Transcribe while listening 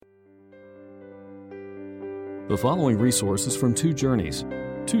The following resources from Two Journeys.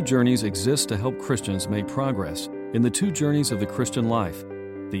 Two Journeys exists to help Christians make progress in the two journeys of the Christian life,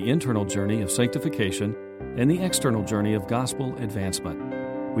 the internal journey of sanctification and the external journey of gospel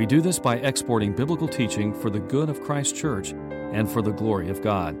advancement. We do this by exporting biblical teaching for the good of Christ's church and for the glory of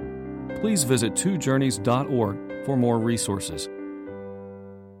God. Please visit twojourneys.org for more resources.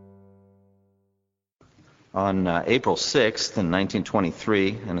 On April 6th in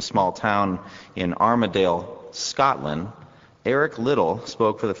 1923, in a small town in Armadale, Scotland, Eric Liddell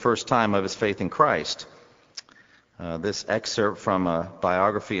spoke for the first time of his faith in Christ. This excerpt from a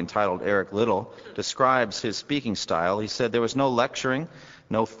biography entitled Eric Liddell describes his speaking style. He said, "There was no lecturing,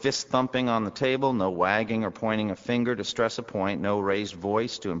 no fist thumping on the table, no wagging or pointing a finger to stress a point, no raised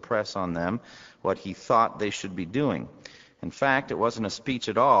voice to impress on them what he thought they should be doing. In fact, it wasn't a speech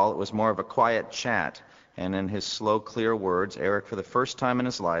at all, it was more of a quiet chat. And in his slow, clear words, Eric, for the first time in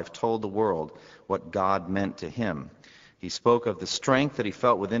his life, told the world what God meant to him. He spoke of the strength that he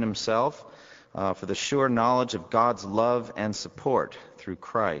felt within himself, for the sure knowledge of God's love and support through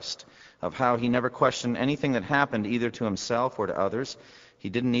Christ, of how he never questioned anything that happened either to himself or to others. He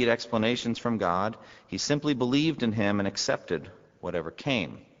didn't need explanations from God. He simply believed in him and accepted whatever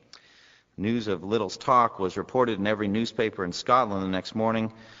came." News of Liddell's talk was reported in every newspaper in Scotland the next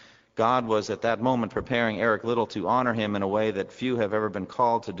morning. God was at that moment preparing Eric Liddell to honor him in a way that few have ever been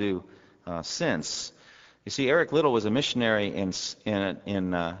called to do since. You see, Eric Liddell was a missionary in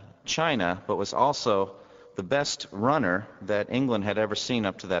China, but was also the best runner that England had ever seen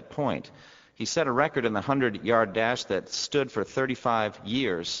up to that point. He set a record in the 100-yard dash that stood for 35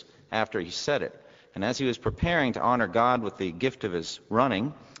 years after he set it. And as he was preparing to honor God with the gift of his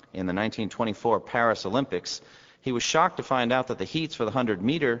running in the 1924 Paris Olympics, he was shocked to find out that the heats for the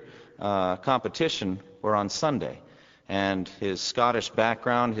 100-meter competition were on Sunday. And his Scottish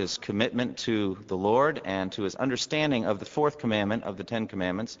background, his commitment to the Lord, and to his understanding of the fourth commandment of the Ten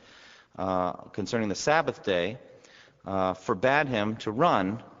Commandments concerning the Sabbath day, forbade him to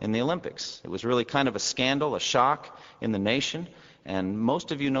run in the Olympics. It was really kind of a scandal, a shock in the nation. And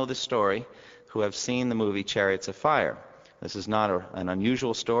most of you know this story who have seen the movie Chariots of Fire. This is not an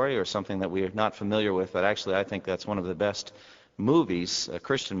unusual story or something that we are not familiar with, but actually I think that's one of the best movies,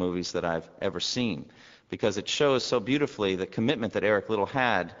 Christian movies, that I've ever seen, because it shows so beautifully the commitment that Eric Liddell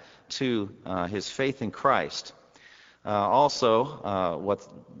had to his faith in Christ. What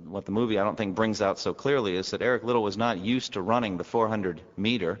the movie I don't think brings out so clearly is that Eric Liddell was not used to running the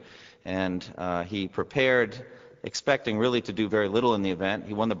 400-meter, and he prepared expecting really to do very little in the event.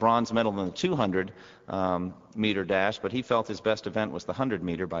 He won the bronze medal in the 200-meter dash, but he felt his best event was the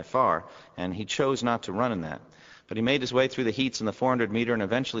 100-meter by far, and he chose not to run in that. But he made his way through the heats in the 400-meter and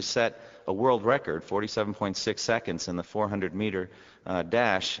eventually set a world record, 47.6 seconds in the 400-meter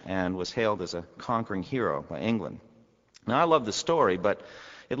dash, and was hailed as a conquering hero by England. Now, I love the story, but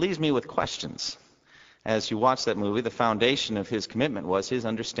it leaves me with questions. As you watch that movie, the foundation of his commitment was his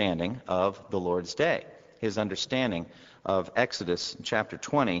understanding of the Lord's Day, his understanding of Exodus chapter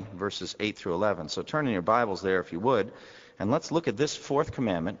 20, verses 8 through 11. So turn in your Bibles there if you would, and let's look at this fourth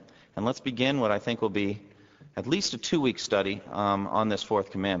commandment, and let's begin what I think will be at least a 2-week study on this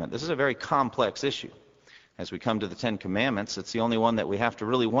fourth commandment. This is a very complex issue. As we come to the Ten Commandments, it's the only one that we have to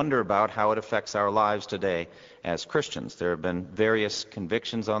really wonder about how it affects our lives today as Christians. There have been various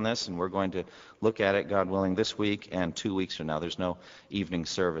convictions on this, and we're going to look at it, God willing, this week and 2 weeks from now. There's no evening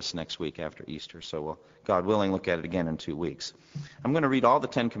service next week after Easter, so we'll, God willing, look at it again in 2 weeks. I'm going to read all the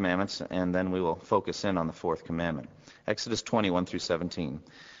Ten Commandments, and then we will focus in on the fourth commandment. Exodus 21 through 17.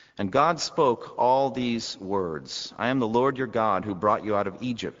 "And God spoke all these words, I am the Lord your God who brought you out of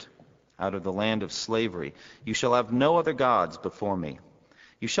Egypt, out of the land of slavery. You shall have no other gods before me.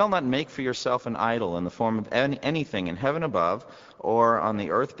 You shall not make for yourself an idol in the form of anything in heaven above, or on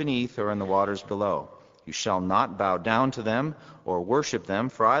the earth beneath, or in the waters below. You shall not bow down to them or worship them,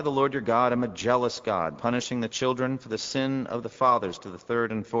 for I, the Lord your God, am a jealous God, punishing the children for the sin of the fathers to the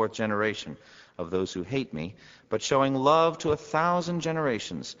third and fourth generation of those who hate me, but showing love to 1,000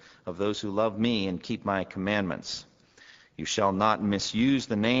 generations of those who love me and keep my commandments. You shall not misuse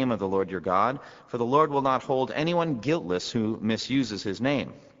the name of the Lord your God, for the Lord will not hold anyone guiltless who misuses his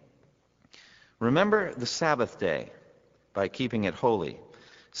name. Remember the Sabbath day by keeping it holy.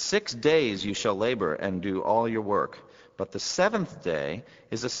 6 days you shall labor and do all your work, but the seventh day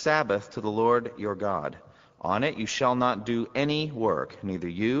is a Sabbath to the Lord your God. On it you shall not do any work, neither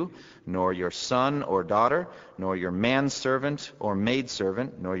you, nor your son or daughter, nor your manservant or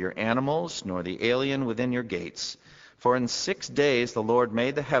maidservant, nor your animals, nor the alien within your gates. For in 6 days the Lord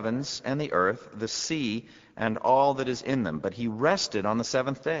made the heavens and the earth, the sea, and all that is in them. But he rested on the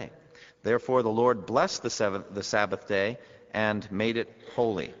seventh day. Therefore the Lord blessed the Sabbath day and made it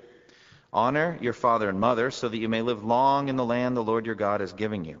holy. Honor your father and mother, so that you may live long in the land the Lord your God is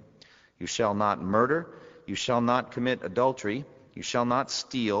giving you. You shall not murder. You shall not commit adultery. You shall not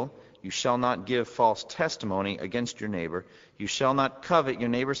steal. You shall not give false testimony against your neighbor. You shall not covet your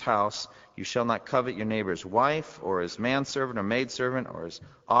neighbor's house. You shall not covet your neighbor's wife, or his manservant or maidservant, or his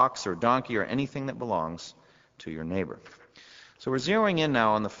ox or donkey, or anything that belongs to your neighbor. So we're zeroing in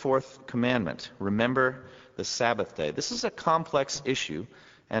now on the fourth commandment. Remember the Sabbath day. This is a complex issue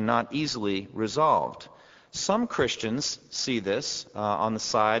and not easily resolved. Some Christians see this on the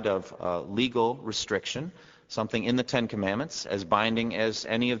side of legal restriction, something in the Ten Commandments, as binding as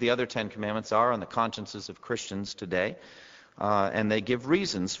any of the other Ten Commandments are on the consciences of Christians today. And they give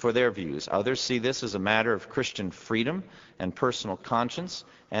reasons for their views. Others see this as a matter of Christian freedom and personal conscience,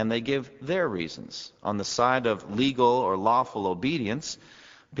 and they give their reasons. On the side of legal or lawful obedience,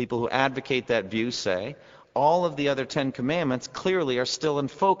 people who advocate that view say, all of the other Ten Commandments clearly are still in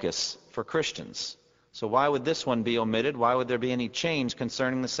focus for Christians. So why would this one be omitted? Why would there be any change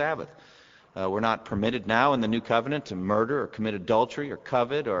concerning the Sabbath? We're not permitted now in the New Covenant to murder or commit adultery or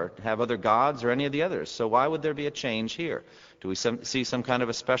covet or have other gods or any of the others. So why would there be a change here? Do we see some kind of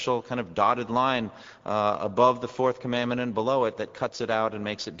a special kind of dotted line above the fourth commandment and below it that cuts it out and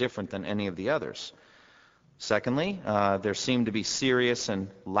makes it different than any of the others? Secondly, there seem to be serious and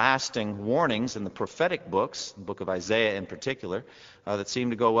lasting warnings in the prophetic books, the book of Isaiah in particular, that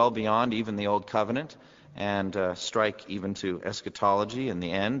seem to go well beyond even the Old Covenant and strike even to eschatology in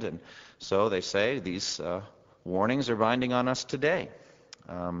the end. And so they say these warnings are binding on us today.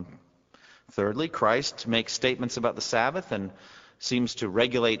 Thirdly, Christ makes statements about the Sabbath and seems to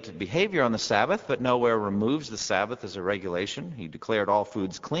regulate behavior on the Sabbath, but nowhere removes the Sabbath as a regulation. He declared all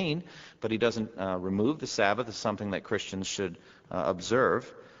foods clean, but he doesn't remove the Sabbath as something that Christians should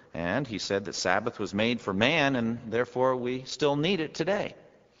observe. And he said that Sabbath was made for man, and therefore we still need it today.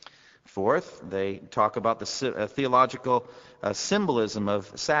 Fourth, they talk about the theological symbolism of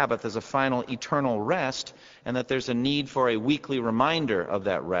Sabbath as a final eternal rest, and that there's a need for a weekly reminder of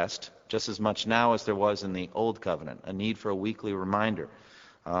that rest, just as much now as there was in the Old Covenant, a need for a weekly reminder.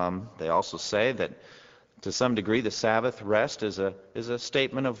 They also say that to some degree the Sabbath rest is a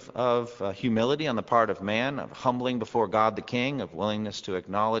statement of humility on the part of man, of humbling before God the King, of willingness to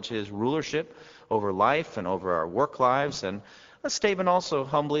acknowledge his rulership over life and over our work lives, and a statement also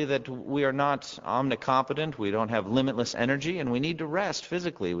humbly that we are not omnicompetent, we don't have limitless energy, and we need to rest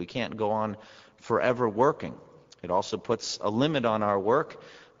physically. We can't go on forever working. It also puts a limit on our work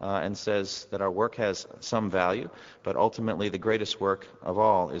and says that our work has some value, but ultimately the greatest work of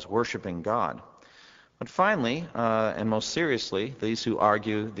all is worshiping God. But finally, and most seriously, these who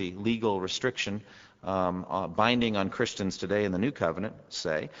argue the legal restriction binding on Christians today in the New Covenant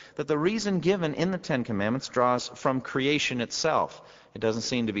say that the reason given in the Ten Commandments draws from creation itself. It doesn't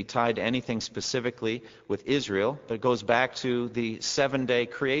seem to be tied to anything specifically with Israel, but it goes back to the 7-day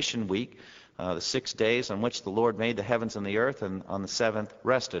creation week, the 6 days on which the Lord made the heavens and the earth, and on the seventh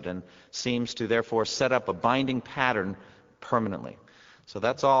rested, and seems to therefore set up a binding pattern permanently. So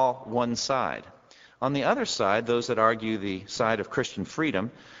that's all one side. On the other side, those that argue the side of Christian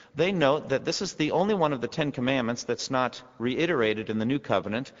freedom, they note that this is the only one of the Ten Commandments that's not reiterated in the New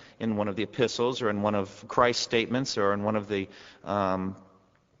Covenant in one of the epistles or in one of Christ's statements or in one of the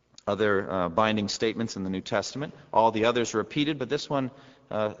other binding statements in the New Testament. All the others are repeated, but this one,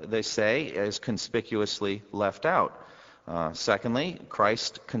 they say, is conspicuously left out. Secondly,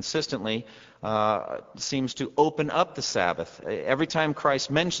 Christ consistently seems to open up the Sabbath. Every time Christ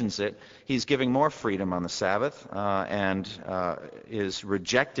mentions it, he's giving more freedom on the Sabbath and is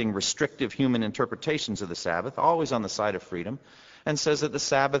rejecting restrictive human interpretations of the Sabbath, always on the side of freedom, and says that the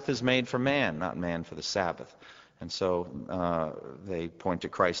Sabbath is made for man, not man for the Sabbath. And so they point to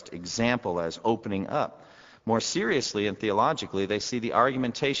Christ's example as opening up. More seriously and theologically, they see the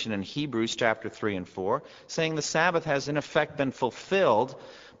argumentation in Hebrews chapter 3 and 4, saying the Sabbath has in effect been fulfilled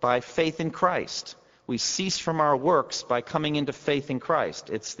by faith in Christ. We cease from our works by coming into faith in Christ.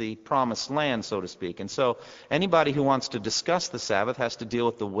 It's the promised land, so to speak. And so anybody who wants to discuss the Sabbath has to deal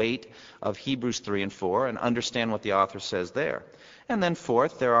with the weight of Hebrews 3 and 4 and understand what the author says there. And then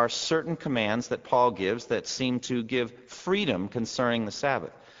fourth, there are certain commands that Paul gives that seem to give freedom concerning the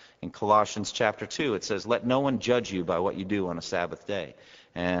Sabbath. In Colossians chapter 2, it says, "Let no one judge you by what you do on a Sabbath day."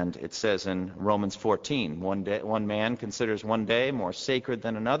 And it says in Romans 14, one man considers one day more sacred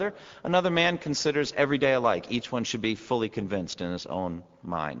than another. Another man considers every day alike. Each one should be fully convinced in his own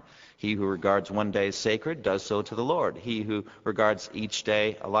mind. He who regards one day as sacred does so to the Lord. He who regards each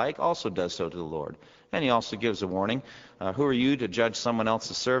day alike also does so to the Lord. And he also gives a warning. Who are you to judge someone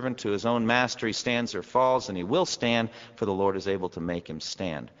else's servant? To his own master he stands or falls, and he will stand, for the Lord is able to make him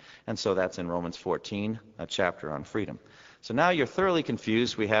stand. And so that's in Romans 14, a chapter on freedom. So now you're thoroughly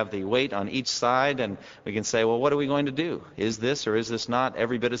confused. We have the weight on each side, and we can say, well, what are we going to do? Is this or is this not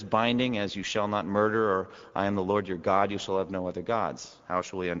every bit as binding as you shall not murder, or I am the Lord your God, you shall have no other gods? How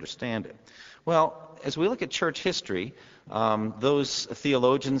shall we understand it? Well, as we look at church history, those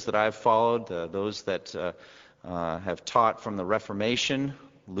theologians that I've followed, those that have taught from the Reformation,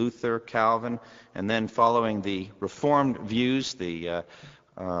 Luther, Calvin, and then following the Reformed views, the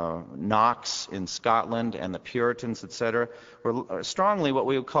Knox in Scotland and the Puritans, etc., were strongly what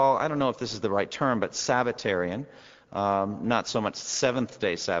we would call, I don't know if this is the right term, but Sabbatarian. Not so much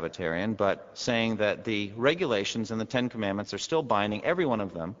Seventh-day Sabbatarian, but saying that the regulations in the Ten Commandments are still binding, every one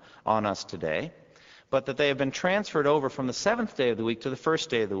of them, on us today, but that they have been transferred over from the seventh day of the week to the first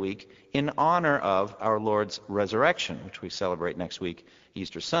day of the week in honor of our Lord's resurrection, which we celebrate next week,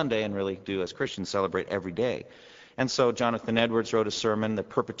 Easter Sunday, and really do as Christians celebrate every day. And so Jonathan Edwards wrote a sermon, The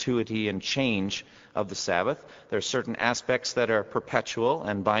Perpetuity and Change of the Sabbath. There are certain aspects that are perpetual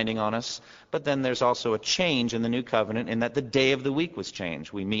and binding on us, but then there's also a change in the New Covenant in that the day of the week was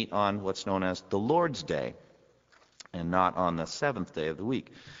changed. We meet on what's known as the Lord's Day and not on the seventh day of the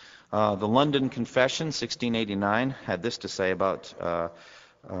week. The London Confession, 1689, had this to say about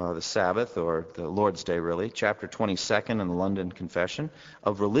the Sabbath, or the Lord's Day really, chapter 22 in the London Confession,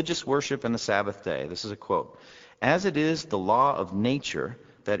 of religious worship and the Sabbath day. This is a quote. As it is the law of nature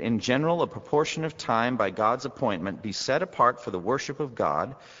that in general a proportion of time by God's appointment be set apart for the worship of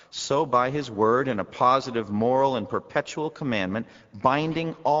God, so by his word in a positive, moral, and perpetual commandment,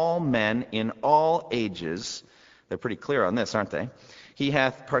 binding all men in all ages, they're pretty clear on this, aren't they? He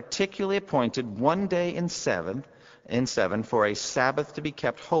hath particularly appointed one day in seven for a Sabbath to be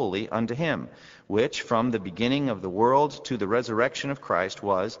kept holy unto him, which from the beginning of the world to the resurrection of Christ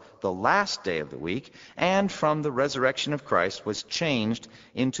was the last day of the week, and from the resurrection of Christ was changed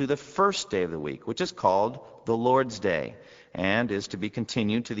into the first day of the week, which is called the Lord's Day, and is to be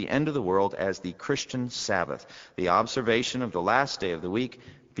continued to the end of the world as the Christian Sabbath, the observation of the last day of the week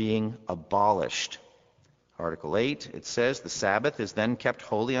being abolished. Article 8, it says, the Sabbath is then kept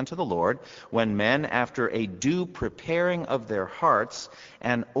holy unto the Lord, when men, after a due preparing of their hearts,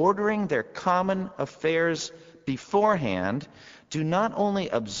 and ordering their common affairs beforehand, do not only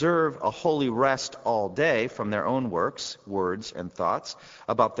observe a holy rest all day from their own works, words, and thoughts,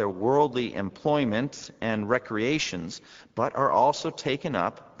 about their worldly employment and recreations, but are also taken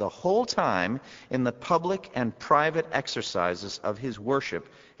up the whole time in the public and private exercises of his worship,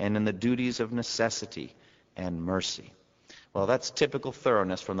 and in the duties of necessity and mercy. Well, that's typical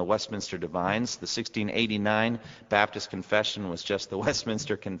thoroughness from the Westminster Divines. The 1689 Baptist Confession was just the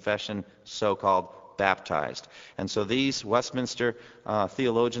Westminster Confession, so-called baptized. And so these Westminster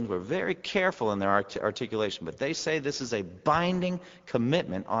theologians were very careful in their articulation, but they say this is a binding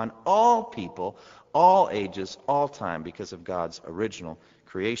commitment on all people, all ages, all time, because of God's original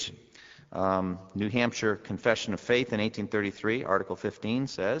creation. New Hampshire Confession of Faith in 1833, Article 15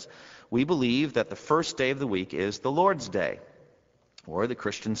 says, we believe that the first day of the week is the Lord's Day, or the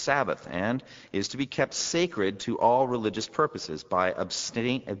Christian Sabbath, and is to be kept sacred to all religious purposes by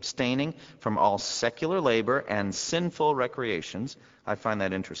abstaining from all secular labor and sinful recreations. I find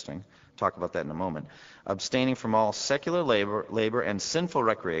that interesting. Talk about that in a moment. Abstaining from all secular labor and sinful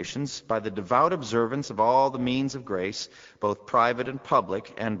recreations by the devout observance of all the means of grace, both private and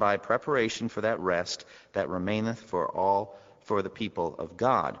public, and by preparation for that rest that remaineth for the people of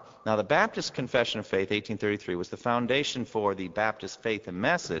God. Now, the Baptist Confession of Faith, 1833, was the foundation for the Baptist Faith and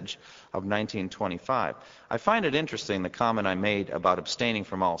Message of 1925. I find it interesting, the comment I made about abstaining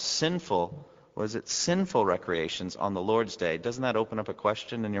from all sinful recreations on the Lord's Day. Doesn't that open up a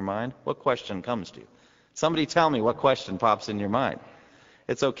question in your mind? What question comes to you? Somebody tell me what question pops in your mind.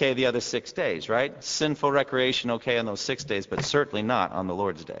 It's okay the other 6 days, right? Sinful recreation okay on those 6 days, but certainly not on the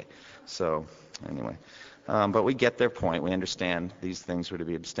Lord's Day. So, anyway. But we get their point. We understand these things were to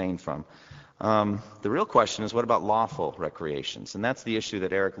be abstained from. The real question is, what about lawful recreations? And that's the issue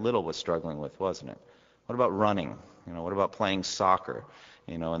that Eric Liddell was struggling with, wasn't it? What about running? What about playing soccer?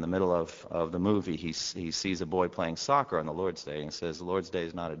 In the middle of the movie, he sees a boy playing soccer on the Lord's Day, and he says, the Lord's Day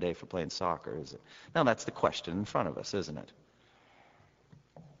is not a day for playing soccer, is it? Now, that's the question in front of us, isn't it?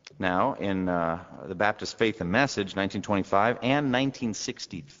 Now, in the Baptist Faith and Message, 1925 and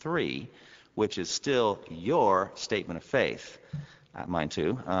 1963, which is still your statement of faith, mine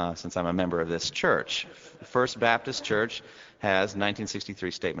too, since I'm a member of this church. First Baptist Church has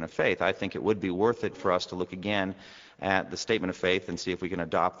 1963 Statement of Faith. I think it would be worth it for us to look again at the Statement of Faith and see if we can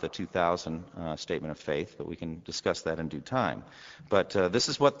adopt the 2000 Statement of Faith, but we can discuss that in due time. But this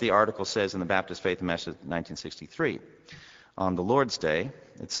is what the article says in the Baptist Faith and Message 1963. On the Lord's Day,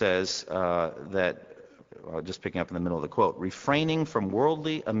 it says just picking up in the middle of the quote, refraining from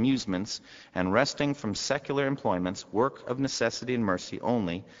worldly amusements and resting from secular employments, work of necessity and mercy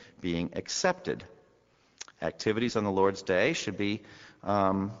only being accepted. Activities on the Lord's Day should be,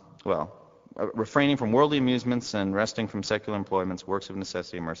 refraining from worldly amusements and resting from secular employments, works of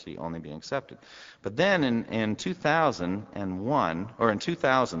necessity and mercy only being accepted. But then in 2001, or in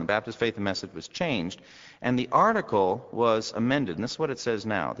 2000, the Baptist Faith and Message was changed, and the article was amended. And this is what it says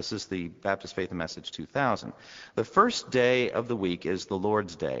now. This is the Baptist Faith and Message 2000. The first day of the week is the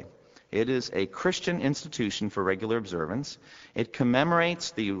Lord's Day. It is a Christian institution for regular observance. It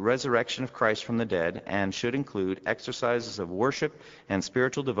commemorates the resurrection of Christ from the dead and should include exercises of worship and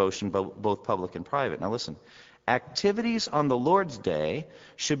spiritual devotion, both public and private. Now listen, activities on the Lord's Day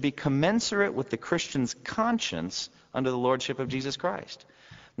should be commensurate with the Christian's conscience under the lordship of Jesus Christ.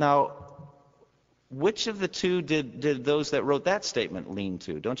 Now, which of the two did those that wrote that statement lean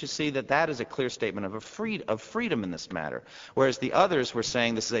to? Don't you see that is a clear statement of freedom in this matter? Whereas the others were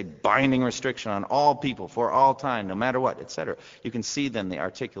saying this is a binding restriction on all people for all time, no matter what, etc. You can see then the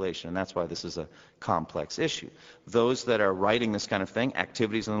articulation, and that's why this is a complex issue. Those that are writing this kind of thing,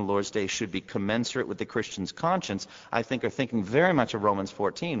 activities on the Lord's Day should be commensurate with the Christian's conscience, I think are thinking very much of Romans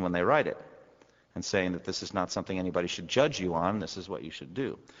 14 when they write it, and saying that this is not something anybody should judge you on, this is what you should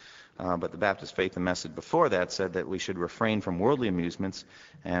do. But the Baptist Faith and Message before that said that we should refrain from worldly amusements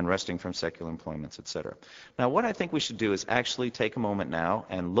and resting from secular employments, etc. Now, what I think we should do is actually take a moment now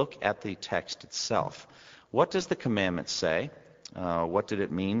and look at the text itself. What does the commandment say? What did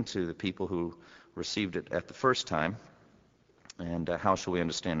it mean to the people who received it at the first time? And how shall we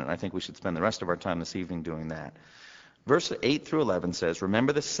understand it? And I think we should spend the rest of our time this evening doing that. Verse 8 through 11 says,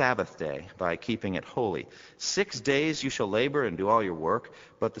 remember the Sabbath day by keeping it holy. 6 days you shall labor and do all your work,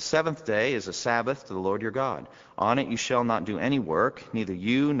 but the seventh day is a Sabbath to the Lord your God. On it you shall not do any work, neither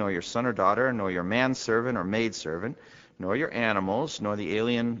you, nor your son or daughter, nor your manservant or maidservant, nor your animals, nor the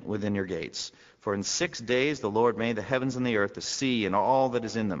alien within your gates. For in 6 days the Lord made the heavens and the earth, the sea, and all that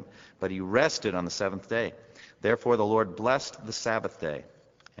is in them. But he rested on the seventh day. Therefore the Lord blessed the Sabbath day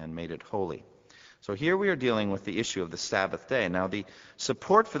and made it holy. So here we are dealing with the issue of the Sabbath day. Now the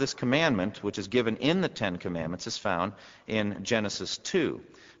support for this commandment, which is given in the Ten Commandments, is found in Genesis 2.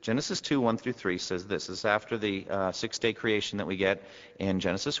 Genesis 2, 1 through 3 says this. This is after the six-day creation that we get in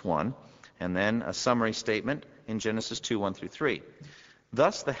Genesis 1, and then a summary statement in Genesis 2, 1 through 3.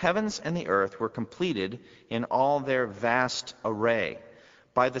 Thus the heavens and the earth were completed in all their vast array.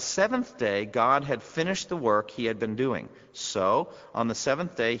 By the seventh day God had finished the work he had been doing. So on the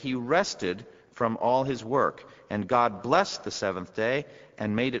seventh day he rested from all his work. And God blessed the seventh day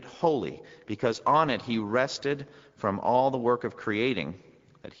and made it holy, because on it he rested from all the work of creating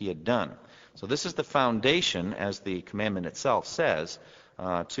that he had done. So this is the foundation, as the commandment itself says,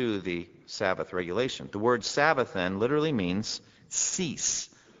 to the Sabbath regulation. The word Sabbath then literally means cease,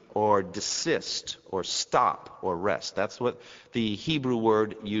 or desist, or stop, or rest. That's what the Hebrew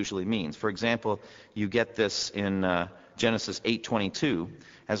word usually means. For example, you get this in Genesis 8:22.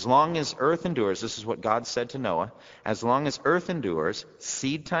 As long as earth endures, this is what God said to Noah, as long as earth endures,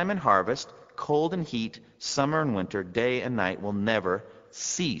 seed time and harvest, cold and heat, summer and winter, day and night will never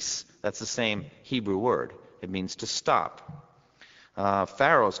cease. That's the same Hebrew word. It means to stop.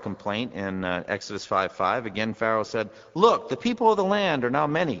 Pharaoh's complaint in Exodus 5:5, again Pharaoh said, look, the people of the land are now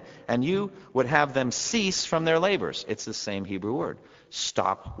many, and you would have them cease from their labors. It's the same Hebrew word.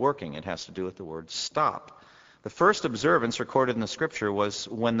 Stop working. It has to do with the word stop. The first observance recorded in the Scripture was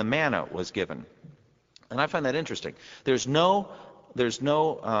when the manna was given. And I find that interesting. There's no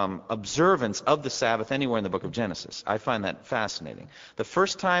observance of the Sabbath anywhere in the book of Genesis. I find that fascinating. The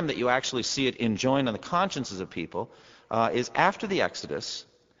first time that you actually see it enjoined on the consciences of people is after the Exodus,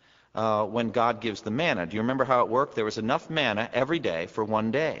 when God gives the manna. Do you remember how it worked? There was enough manna every day for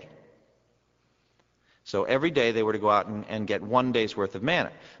one day. So every day they were to go out and get 1 day's worth of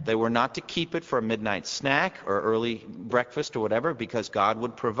manna. They were not to keep it for a midnight snack or early breakfast or whatever, because God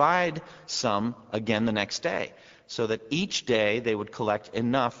would provide some again the next day. So that each day they would collect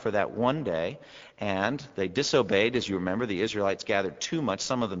enough for that one day, and they disobeyed. As you remember, the Israelites gathered too much.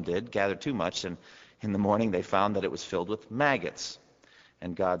 Some of them did gather too much, and in the morning they found that it was filled with maggots.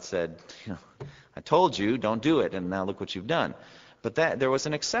 And God said, I told you, don't do it, and now look what you've done. But there was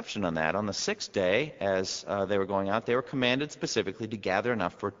an exception on that. On the sixth day, as they were going out, they were commanded specifically to gather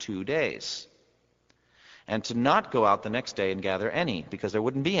enough for 2 days. And to not go out the next day and gather any, because there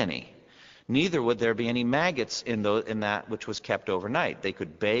wouldn't be any. Neither would there be any maggots in that which was kept overnight. They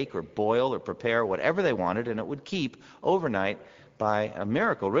could bake or boil or prepare whatever they wanted, and it would keep overnight by a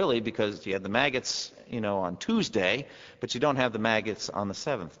miracle, really, because you had the maggots, on Tuesday, but you don't have the maggots on the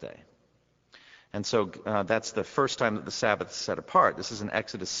seventh day. And so that's the first time that the Sabbath is set apart. This is in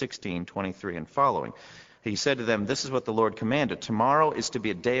Exodus 16:23 and following. He said to them, this is what the Lord commanded. Tomorrow is to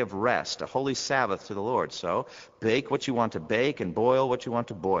be a day of rest, a holy Sabbath to the Lord. So bake what you want to bake and boil what you want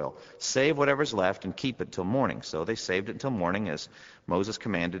to boil. Save whatever's left and keep it till morning. So they saved it until morning as Moses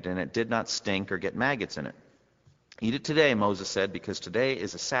commanded, and it did not stink or get maggots in it. Eat it today, Moses said, because today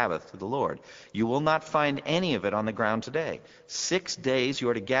is a Sabbath to the Lord. You will not find any of it on the ground today. 6 days you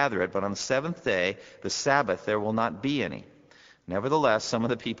are to gather it, but on the seventh day, the Sabbath, there will not be any. Nevertheless, some of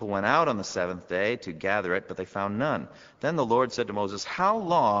the people went out on the seventh day to gather it, but they found none. Then the Lord said to Moses, how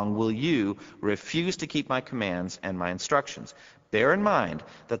long will you refuse to keep my commands and my instructions? Bear in mind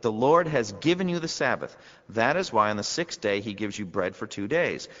that the Lord has given you the Sabbath. That is why on the sixth day he gives you bread for 2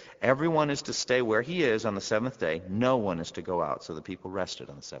 days. Everyone is to stay where he is on the seventh day. No one is to go out. So the people rested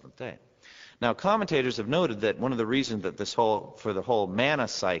on the seventh day. Now, commentators have noted that one of the reasons that for the whole manna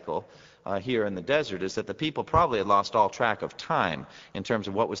cycle here in the desert is that the people probably had lost all track of time in terms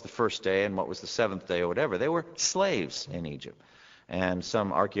of what was the first day and what was the seventh day or whatever. They were slaves in Egypt. And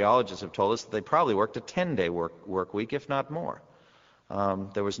some archaeologists have told us that they probably worked a 10-day work week, if not more.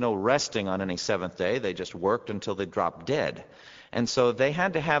 There was no resting on any seventh day. They just worked until they dropped dead. And so they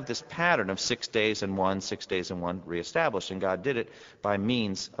had to have this pattern of 6 days and 1, 6 days and 1 reestablished, and God did it by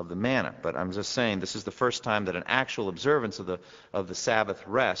means of the manna. But I'm just saying this is the first time that an actual observance of the Sabbath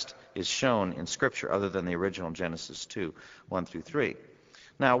rest is shown in Scripture, other than the original Genesis 2, 1 through 3.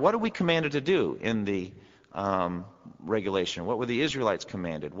 Now, what are we commanded to do in the regulation? What were the Israelites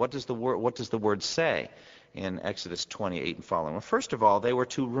commanded? What does the word say in Exodus 28 and following? Well, first of all, they were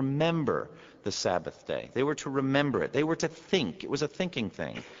to remember the Sabbath day. They were to remember it. They were to think. It was a thinking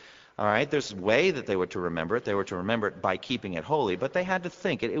thing. All right, there's a way that they were to remember it. They were to remember it by keeping it holy, but they had to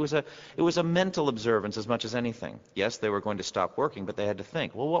think. It was a mental observance as much as anything. Yes, they were going to stop working, but they had to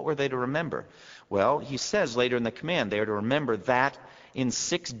think. Well, what were they to remember? Well, he says later in the command, they are to remember that in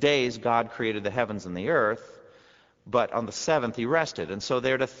 6 days God created the heavens and the earth, but on the seventh he rested. And so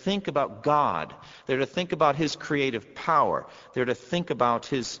they're to think about God. They're to think about his creative power. They're to think about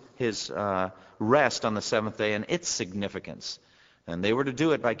his rest on the seventh day and its significance. And they were to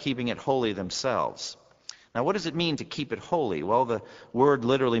do it by keeping it holy themselves. Now, what does it mean to keep it holy? Well, the word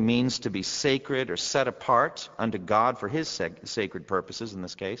literally means to be sacred or set apart unto God for his sacred purposes in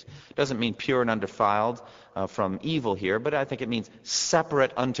this case. It doesn't mean pure and undefiled from evil here, but I think it means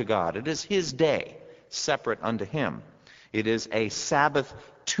separate unto God. It is his day, separate unto him. It is a Sabbath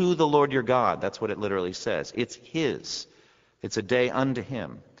to the Lord your God. That's what it literally says. It's his. It's a day unto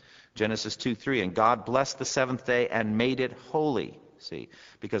him. Genesis 2:3, and God blessed the seventh day and made it holy. See,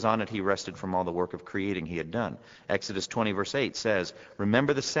 because on it he rested from all the work of creating he had done. Exodus 20 verse 8 says,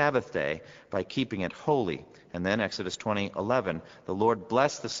 remember the Sabbath day by keeping it holy. And then Exodus 20:11, the Lord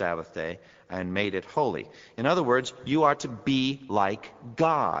blessed the Sabbath day and made it holy. In other words, you are to be like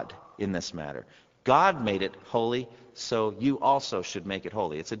God in this matter. God made it holy, so you also should make it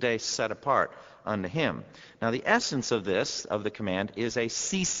holy. It's a day set apart unto him. Now the essence of this, of the command, is a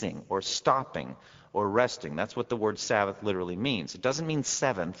ceasing or stopping or resting. That's what the word Sabbath literally means. It doesn't mean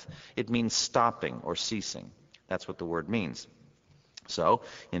seventh. It means stopping or ceasing. That's what the word means. So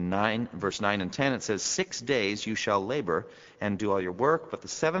in verse 9 and 10 it says, 6 days you shall labor and do all your work, but the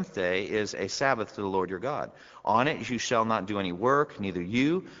seventh day is a Sabbath to the Lord your God. On it you shall not do any work, neither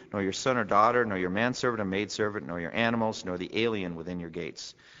you, nor your son or daughter, nor your manservant or maidservant, nor your animals, nor the alien within your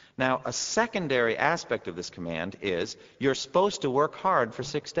gates. Now, a secondary aspect of this command is you're supposed to work hard for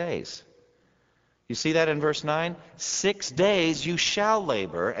 6 days. You see that in verse 9? 6 days you shall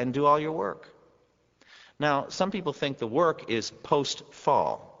labor and do all your work. Now, some people think the work is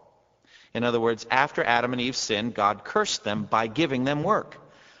post-fall. In other words, after Adam and Eve sinned, God cursed them by giving them work.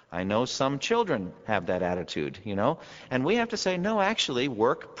 I know some children have that attitude, and we have to say, no, actually,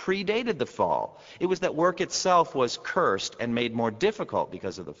 work predated the fall. It was that work itself was cursed and made more difficult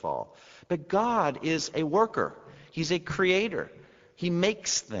because of the fall. But God is a worker. He's a creator. He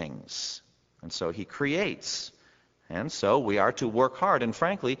makes things, and so he creates. And so we are to work hard. And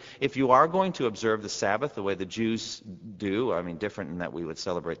frankly, if you are going to observe the Sabbath the way the Jews do, I mean, different in that we would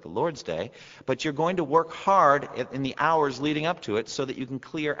celebrate the Lord's Day, but you're going to work hard in the hours leading up to it so that you can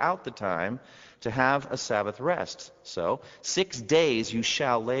clear out the time to have a Sabbath rest. So 6 days you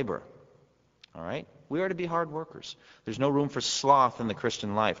shall labor. All right? We are to be hard workers. There's no room for sloth in the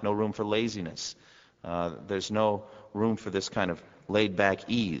Christian life, no room for laziness. There's no room for this kind of laid-back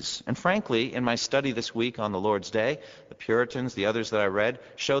ease. And frankly, in my study this week on the Lord's Day, the Puritans, the others that I read,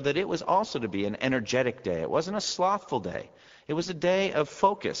 showed that it was also to be an energetic day. It wasn't a slothful day. It was a day of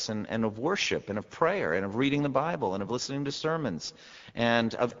focus and of worship and of prayer and of reading the Bible and of listening to sermons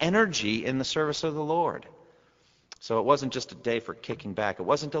and of energy in the service of the Lord. So it wasn't just a day for kicking back. It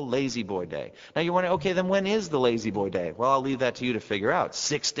wasn't a lazy boy day. Now you wonder, okay, then when is the lazy boy day? Well, I'll leave that to you to figure out.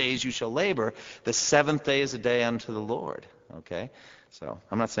 6 days you shall labor. The 7th day is a day unto the Lord. Okay? So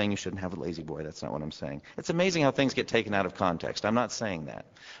I'm not saying you shouldn't have a lazy boy. That's not what I'm saying. It's amazing how things get taken out of context. I'm not saying that.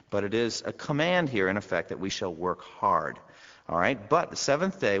 But it is a command here, in effect, that we shall work hard. All right? But the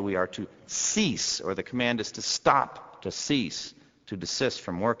 7th day we are to cease, or the command is to stop, to cease, to desist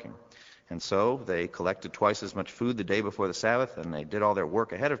from working. And so they collected twice as much food the day before the Sabbath, and they did all their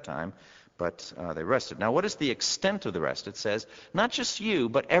work ahead of time, but they rested. Now, what is the extent of the rest? It says, not just you,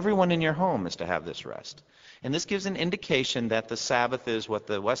 but everyone in your home is to have this rest. And this gives an indication that the Sabbath is what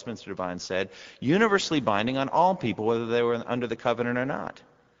the Westminster Divine said, universally binding on all people, whether they were under the covenant or not.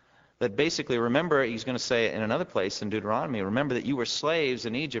 That basically, remember, he's going to say in another place in Deuteronomy, remember that you were slaves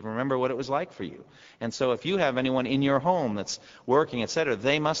in Egypt. Remember what it was like for you. And so if you have anyone in your home that's working, etc.,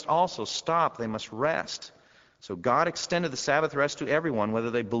 they must also stop. They must rest. So God extended the Sabbath rest to everyone,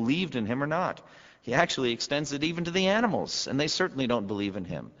 whether they believed in him or not. He actually extends it even to the animals, and they certainly don't believe in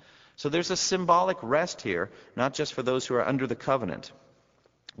him. So there's a symbolic rest here, not just for those who are under the covenant.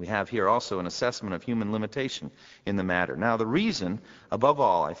 We have here also an assessment of human limitation in the matter. Now, the reason, above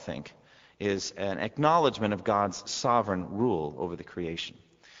all, I think, is an acknowledgement of God's sovereign rule over the creation.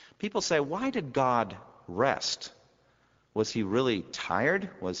 People say, why did God rest? Was he really tired?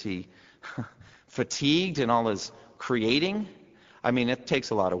 Was he fatigued in all his creating? I mean, it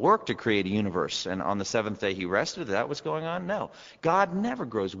takes a lot of work to create a universe, and on the 7th day he rested. Is that what's going on? No. God never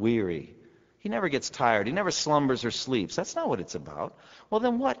grows weary. He never gets tired. He never slumbers or sleeps. That's not what it's about. Well,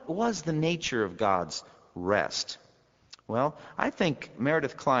 then what was the nature of God's rest? Well, I think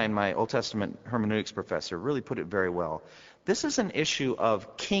Meredith Kline, my Old Testament hermeneutics professor, really put it very well. This is an issue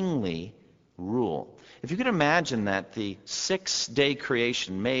of kingly rule. If you could imagine that the 6-day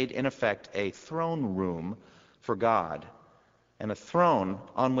creation made, in effect, a throne room for God and a throne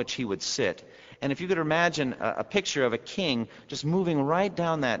on which he would sit. And if you could imagine a picture of a king just moving right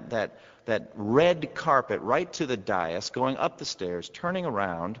down that red carpet right to the dais, going up the stairs, turning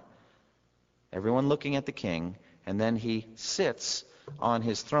around, everyone looking at the king, and then he sits on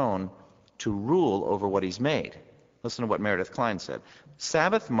his throne to rule over what he's made. Listen to what Meredith Kline said.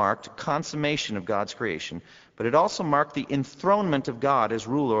 Sabbath marked consummation of God's creation, but it also marked the enthronement of God as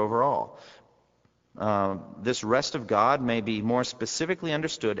ruler over all. This rest of God may be more specifically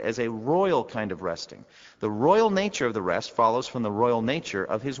understood as a royal kind of resting. The royal nature of the rest follows from the royal nature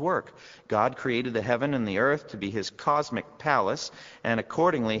of his work. God created the heaven and the earth to be his cosmic palace, and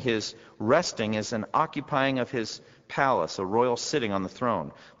accordingly his resting is an occupying of his palace, a royal sitting on the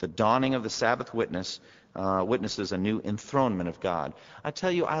throne. The dawning of the Sabbath witnesses a new enthronement of God. I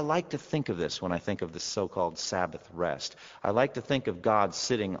tell you, I like to think of this when I think of this so-called Sabbath rest. I like to think of God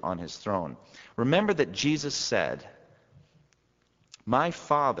sitting on his throne. Remember that Jesus said, my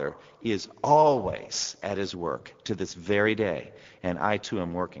Father is always at his work to this very day, and I too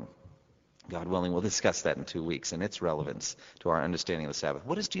am working. God willing, we'll discuss that in 2 weeks and its relevance to our understanding of the Sabbath.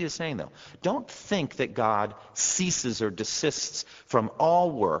 What is Jesus saying, though? Don't think that God ceases or desists from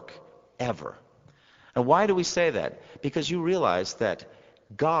all work ever. And why do we say that? Because you realize that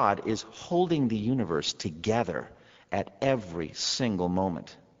God is holding the universe together at every single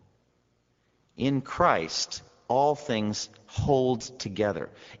moment. In Christ, all things hold together.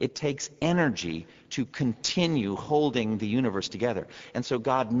 It takes energy to continue holding the universe together. And so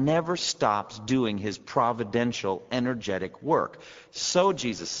God never stops doing his providential, energetic work. So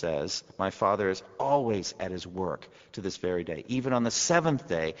Jesus says, my Father is always at his work to this very day. Even on the 7th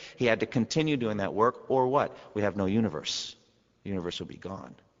day, he had to continue doing that work, or what? We have no universe. The universe will be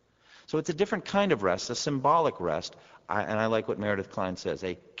gone. So it's a different kind of rest, a symbolic rest, and I like what Meredith Kline says,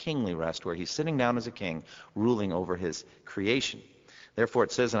 a kingly rest where he's sitting down as a king, ruling over his creation. Therefore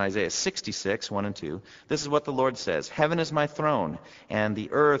it says in Isaiah 66, 1 and 2, this is what the Lord says, Heaven is my throne, and the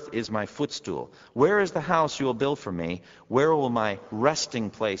earth is my footstool. Where is the house you will build for me? Where will my resting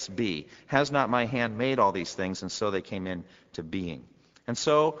place be? Has not my hand made all these things? And so they came into being. And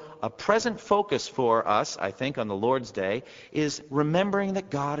so a present focus for us, I think, on the Lord's Day is remembering that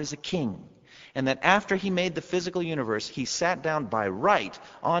God is a king. And that after he made the physical universe, he sat down by right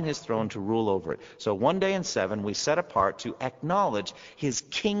on his throne to rule over it. So one day in 7, we set apart to acknowledge his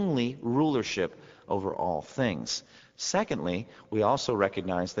kingly rulership over all things. Secondly, we also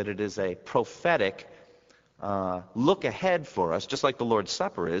recognize that it is a prophetic look ahead for us, just like the Lord's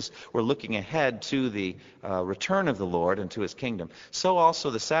Supper is. We're looking ahead to the return of the Lord and to his kingdom. So also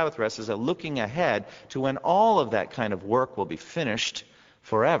the Sabbath rest is a looking ahead to when all of that kind of work will be finished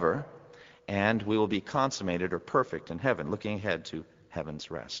forever, and we will be consummated or perfect in heaven, looking ahead to heaven's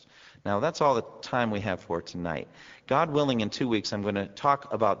rest. Now, that's all the time we have for tonight. God willing, in 2 weeks, I'm going to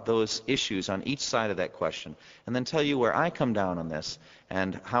talk about those issues on each side of that question, and then tell you where I come down on this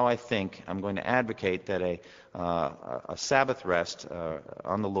and how I think I'm going to advocate that a Sabbath rest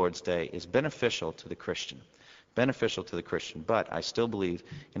on the Lord's Day is beneficial to the Christian. Beneficial to the Christian, but I still believe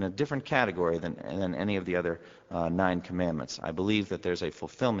in a different category than any of the other 9 commandments. I believe that there's a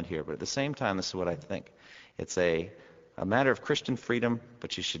fulfillment here, but at the same time, this is what I think. It's a matter of Christian freedom,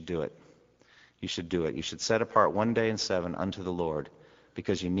 but you should do it. You should do it. You should set apart one day in 7 unto the Lord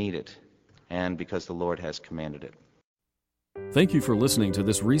because you need it and because the Lord has commanded it. Thank you for listening to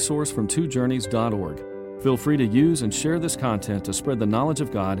this resource from twojourneys.org. Feel free to use and share this content to spread the knowledge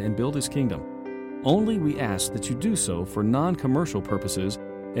of God and build his kingdom. Only we ask that you do so for non-commercial purposes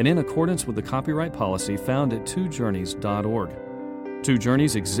and in accordance with the copyright policy found at twojourneys.org. Two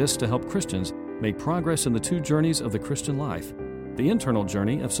Journeys exists to help Christians make progress in the 2 journeys of the Christian life, the internal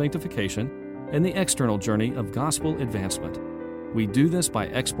journey of sanctification and the external journey of gospel advancement. We do this by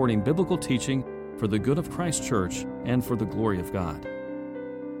exporting biblical teaching for the good of Christ's church and for the glory of God.